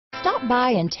Stop by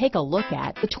and take a look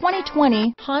at the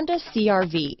 2020 Honda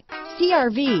CR-V.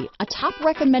 CR-V, a top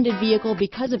recommended vehicle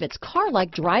because of its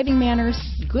car-like driving manners,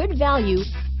 good value,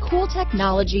 cool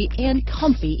technology, and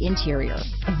comfy interior.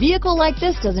 A vehicle like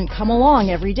this doesn't come along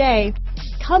every day.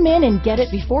 Come in and get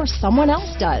it before someone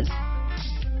else does.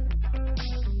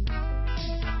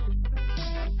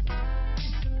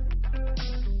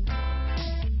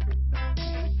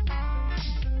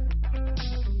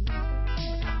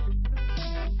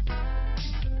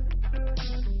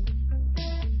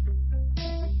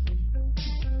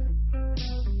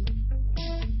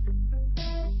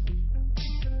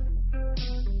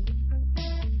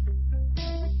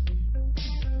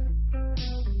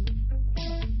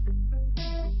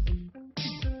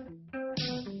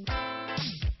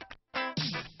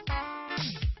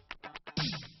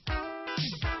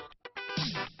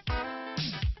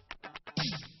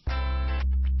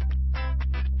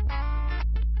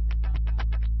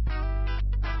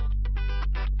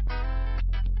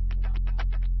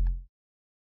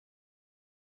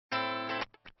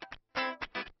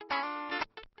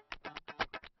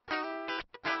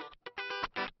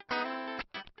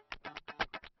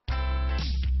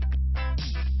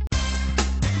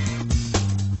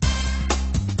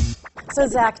 So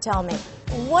Zach, tell me,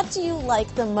 what do you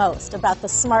like the most about the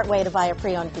smart way to buy a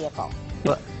pre-owned vehicle?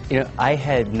 Well, I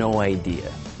had no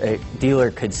idea a dealer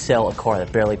could sell a car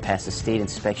that barely passed the state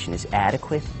inspection as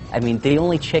adequate. I mean, they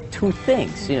only check two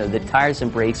things. The tires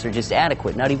and brakes are just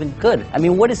adequate, not even good. I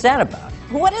mean, what is that about?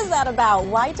 What is that about?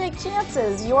 Why take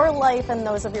chances? Your life and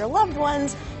those of your loved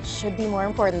ones should be more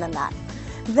important than that.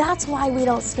 That's why we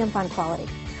don't skimp on quality.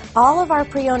 All of our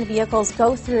pre-owned vehicles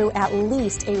go through at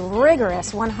least a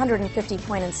rigorous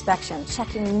 150-point inspection,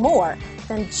 checking more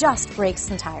than just brakes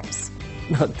and tires.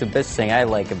 The best thing I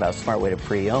like about Smart Way to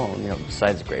Pre-Own,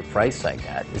 besides the great price I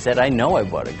got, is that I know I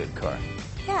bought a good car.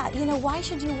 Yeah, why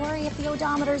should you worry if the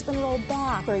odometer's been rolled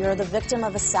back, or you're the victim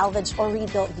of a salvaged or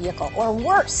rebuilt vehicle, or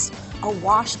worse, a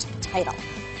washed title?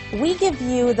 We give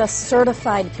you the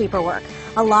certified paperwork,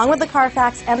 along with the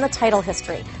Carfax and the title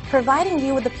history, providing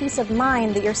you with the peace of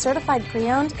mind that your certified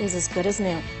pre-owned is as good as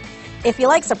new. If you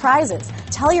like surprises,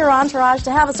 tell your entourage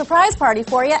to have a surprise party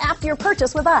for you after your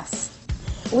purchase with us.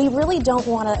 We really don't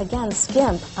want to, again,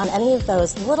 skimp on any of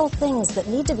those little things that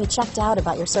need to be checked out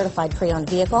about your certified pre-owned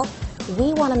vehicle.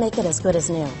 We want to make it as good as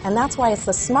new, and that's why it's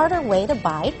the smarter way to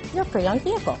buy your pre-owned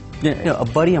vehicle. A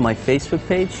buddy on my Facebook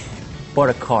page bought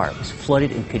a car. It was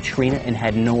flooded in Katrina and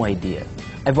had no idea.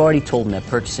 I've already told him that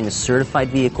purchasing a certified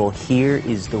vehicle here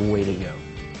is the way to go.